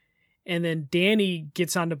Providence. And then Danny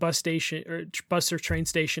gets on the bus station or train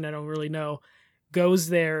station, I don't really know, goes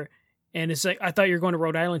there and it's like, I thought you were going to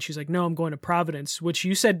Rhode Island. She's like, no, I'm going to Providence, which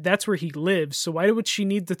you said that's where he lives. So why would she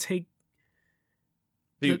need to take...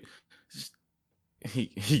 Yeah,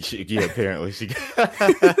 apparently she...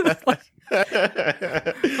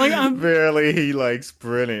 Apparently he like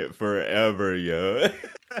sprinted forever, yo.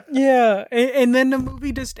 Yeah, and then the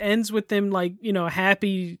movie just ends with them like, you know,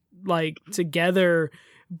 happy, like together,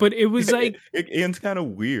 but it was like it ends kind of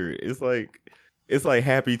weird. It's like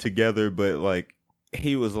happy together, but like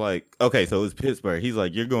he was like, okay, so it was Pittsburgh. He's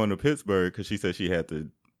like, you're going to Pittsburgh because she said she had to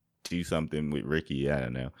do something with Ricky. I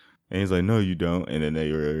don't know. And he's like, no, you don't. And then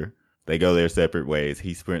they go their separate ways.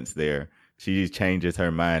 He sprints there. She changes her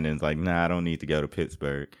mind and is like, nah, I don't need to go to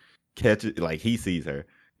Pittsburgh. Like he sees her.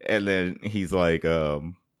 And then he's like, I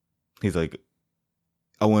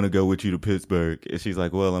want to go with you to Pittsburgh. And she's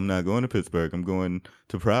like, well, I'm not going to Pittsburgh. I'm going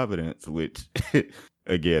to Providence, which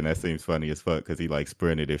again, that seems funny as fuck because he like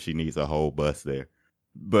sprinted if she needs a whole bus there.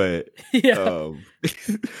 But, yeah.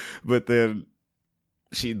 But then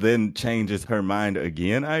she then changes her mind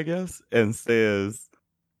again, I guess, and says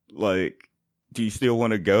like, do you still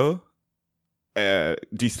want to go? Do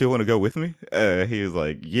you still want to go with me? He was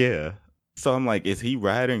like, yeah. So I'm like, is he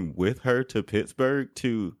riding with her to Pittsburgh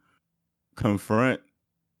to confront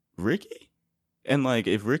Ricky? And like,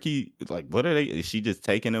 if Ricky, like, what are they? Is she just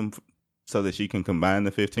taking him so that she can combine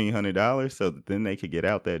the $1,500 so that then they could get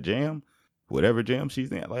out that jam, whatever jam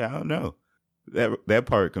she's in? Like, I don't know. That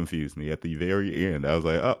part confused me at the very end. I was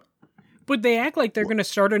like, oh. But they act like they're going to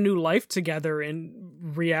start a new life together. In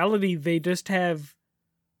reality, they just have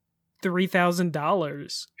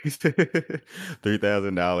 $3,000.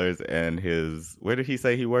 $3,000 and where did he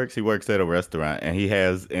say he works? He works at a restaurant and he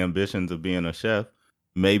has ambitions of being a chef.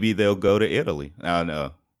 Maybe they'll go to Italy. I don't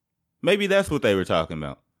know. Maybe that's what they were talking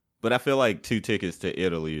about. But I feel like 2 tickets to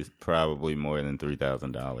Italy is probably more than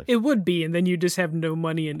 $3,000. It would be, and then you just have no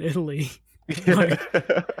money in Italy. Like,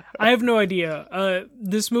 I have no idea.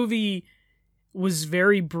 This movie was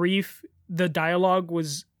very brief. The dialogue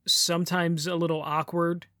was sometimes a little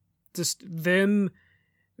awkward. Just them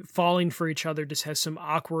falling for each other just has some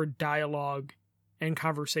awkward dialogue and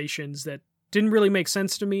conversations that didn't really make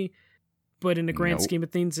sense to me. But in the grand scheme of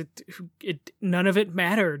things, it none of it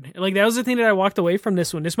mattered. Like, that was the thing that I walked away from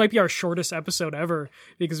this one. This might be our shortest episode ever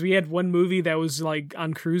because we had one movie that was like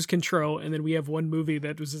on cruise control, and then we have one movie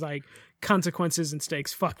that was like consequences and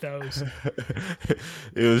stakes. Fuck those.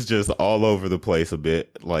 It was just all over the place a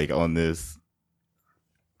bit, like on this,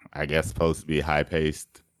 I guess, supposed to be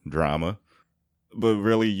high-paced drama. But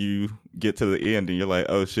really, you get to the end and you're like,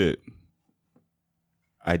 oh shit,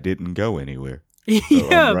 I didn't go anywhere. So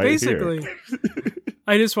yeah, right, basically.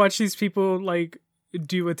 I just watched these people like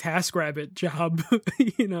do a TaskRabbit job,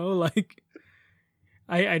 you know, like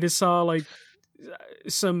I just saw like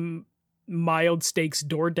some mild stakes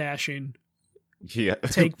door dashing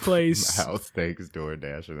take place. Mild stakes door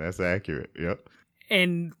dashing, that's accurate. Yep.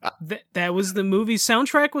 And that was the movie.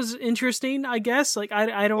 Soundtrack was interesting, I guess. Like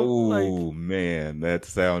I don't. Oh man, that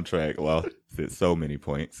soundtrack lost at so many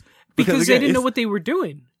points because again, they didn't know what they were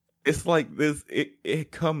doing. It's like this.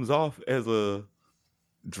 It comes off as a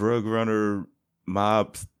drug runner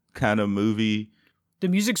mob kind of movie. The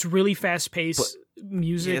music's really fast paced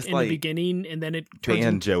music in like the beginning, and then it turns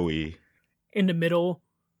banjo-y in the middle.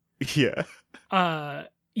 Yeah.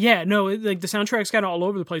 Yeah. No, like the soundtrack's kind of all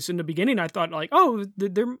over the place. In the beginning, I thought like, oh,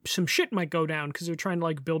 there some shit might go down because they're trying to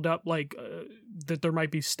like build up like that there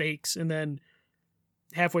might be stakes, and then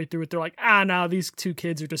halfway through it, they're like, no, these 2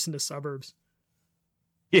 kids are just in the suburbs.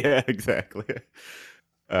 Yeah, exactly.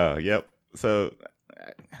 Yep. So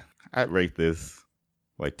I'd rate this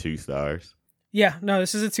like 2 stars. Yeah, no,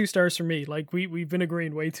 this is a 2 stars for me. Like we've been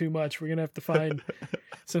agreeing way too much. We're gonna have to find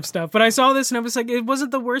some stuff. But I saw this and I was like, it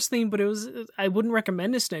wasn't the worst thing, but I wouldn't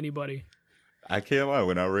recommend this to anybody. I can't lie.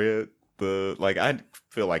 When I read I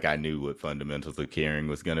feel like I knew what Fundamentals of Caring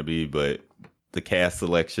was gonna be, but the cast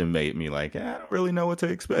selection made me like, I don't really know what to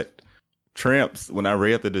expect. Tramps, when I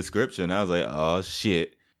read the description, I was like, oh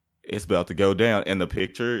shit, it's about to go down. And the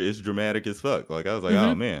picture is dramatic as fuck. Like, I was like,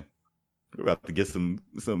 oh man, we're about to get some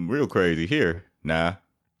real crazy here. Nah.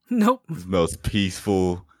 Nope. It's the most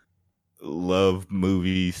peaceful love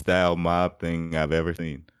movie style mob thing I've ever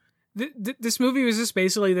seen. This movie was just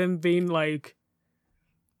basically them being like,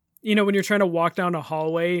 You know, when you're trying to walk down a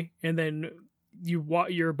hallway and then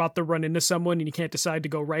you're about to run into someone and you can't decide to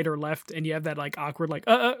go right or left, and you have that like awkward like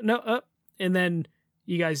no, and then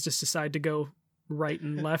you guys just decide to go right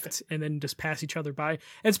and left and then just pass each other by. And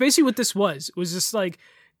it's basically what this was. It was just like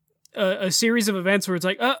a series of events where it's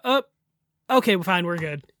like okay, well, fine, we're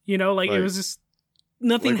good. You know, like it was just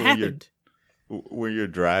nothing happened. When you're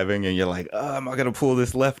driving and you're like, am I gonna pull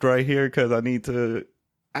this left right here because I can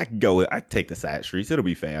take the side streets, it'll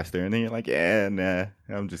be faster. And then you're like, yeah, nah,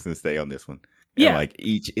 I'm just gonna stay on this one. Yeah. And like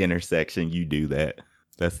each intersection you do that.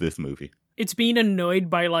 That's this movie. It's being annoyed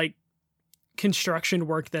by like construction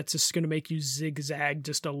work that's just gonna make you zigzag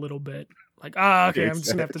just a little bit. Like, okay, I'm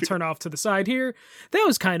just gonna have to turn off to the side here. That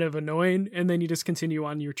was kind of annoying, and then you just continue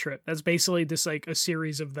on your trip. That's basically just like a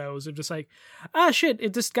series of those of just like, shit,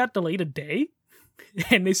 it just got delayed a day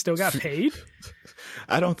and they still got paid.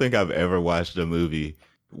 I don't think I've ever watched a movie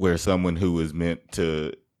where someone who was meant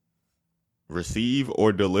to receive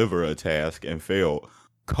or deliver a task and failed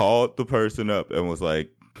called the person up and was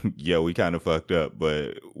like, yeah, we kind of fucked up,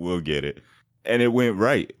 but we'll get it. And it went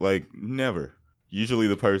right. Like, never. Usually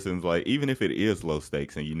the person's like, even if it is low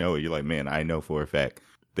stakes and you know it, you're like, man, I know for a fact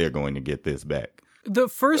they're going to get this back. The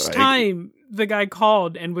first time the guy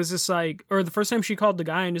called and was just like, or the first time she called the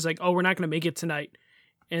guy and was like, oh, we're not going to make it tonight.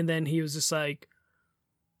 And then he was just like,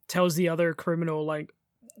 tells the other criminal, like,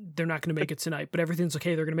 they're not going to make it tonight, but everything's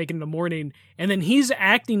okay. They're going to make it in the morning. And then he's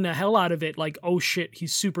acting the hell out of it. Like, oh shit,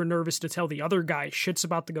 he's super nervous to tell the other guy shit's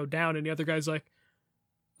about to go down. And the other guy's like,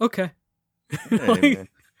 okay. Hey, man.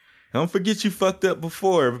 Don't forget you fucked up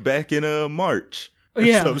before back in March.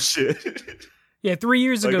 Yeah. Some shit. Yeah, 3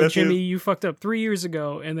 years ago, Jimmy, you fucked up 3 years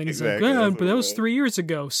ago. And then he's like, but that was 3 years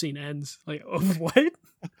ago. Scene ends. Like, oh, what?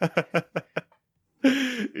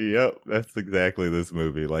 Yep, that's exactly this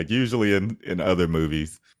movie. Like, usually in other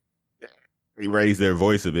movies, they raise their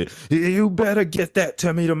voice a bit. You better get that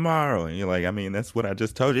to me tomorrow. And you're like, I mean, that's what I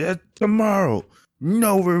just told you. Yeah, tomorrow.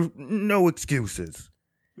 No excuses.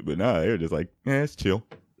 But no, they're just like, yeah, it's chill.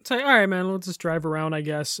 It's like, all right, man, let's just drive around, I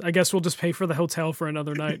guess. I guess we'll just pay for the hotel for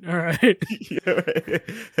another night. All right. Yeah, right.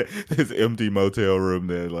 This empty motel room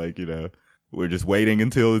that, like, you know, we're just waiting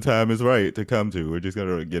until the time is right to come to. We're just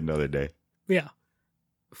going to get another day. Yeah.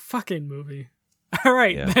 Fucking movie. All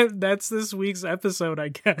right. Yeah. That's this week's episode, I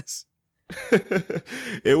guess.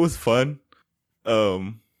 It was fun.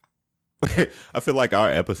 I feel like our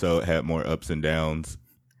episode had more ups and downs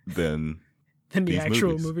than the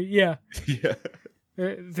actual movies. Movie. Yeah. Yeah.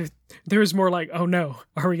 There was more like, oh no,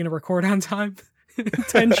 are we going to record on time?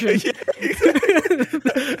 Tension.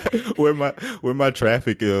 Where my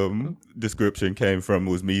traffic description came from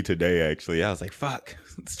was me today. Actually, I was like, "Fuck,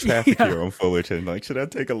 it's traffic here on Fullerton. Like, should I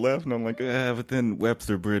take a left?" And I'm like, but then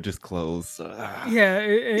Webster Bridge is closed. Yeah,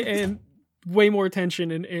 and way more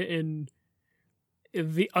tension in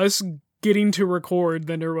the us getting to record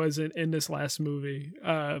than there was in this last movie.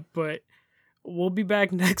 But we'll be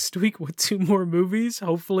back next week with 2 more movies.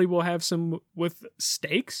 Hopefully, we'll have some with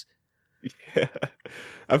stakes. Yeah,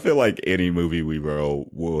 I feel like any movie we roll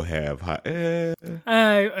will have high.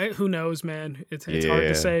 Who knows, man? It's hard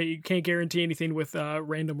to say. You can't guarantee anything with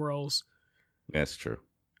random rolls. That's true.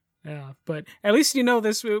 Yeah, but at least you know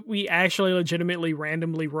this. We actually legitimately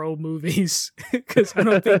randomly roll movies because I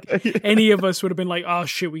don't think any of us would have been like, "Oh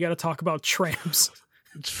shit, we got to talk about Tramps."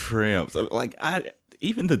 Tramps, like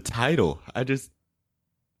even the title,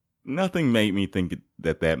 nothing made me think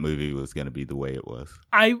that movie was going to be the way it was.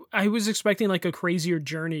 I was expecting like a crazier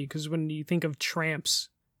journey because when you think of Tramps,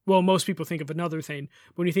 well, most people think of another thing.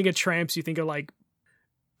 But when you think of Tramps, you think of like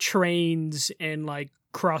trains and like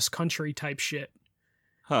cross country type shit.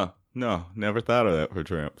 Huh? No, never thought of that for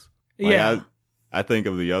Tramps. Like, yeah, I think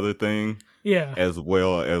of the other thing. Yeah, as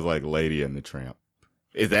well as like Lady and the Tramp.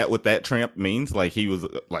 Is that what that tramp means? Like he's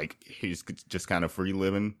just kind of free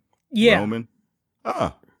living, roaming.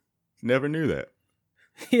 Never knew that.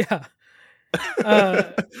 Yeah.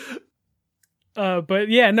 But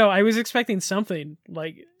yeah, no, I was expecting something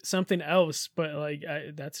else, but like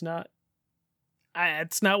that's not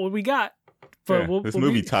what we got. But this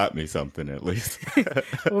movie taught me something at least.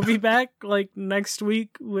 We'll be back like next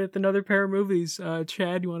week with another pair of movies.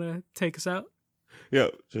 Chad, you want to take us out? Yeah,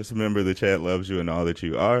 just remember the Chad loves you and all that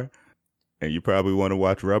you are, and you probably want to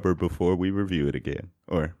watch Rubber before we review it again,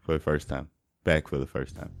 or for the first time. Back for the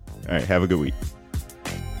first time. All right, have a good week.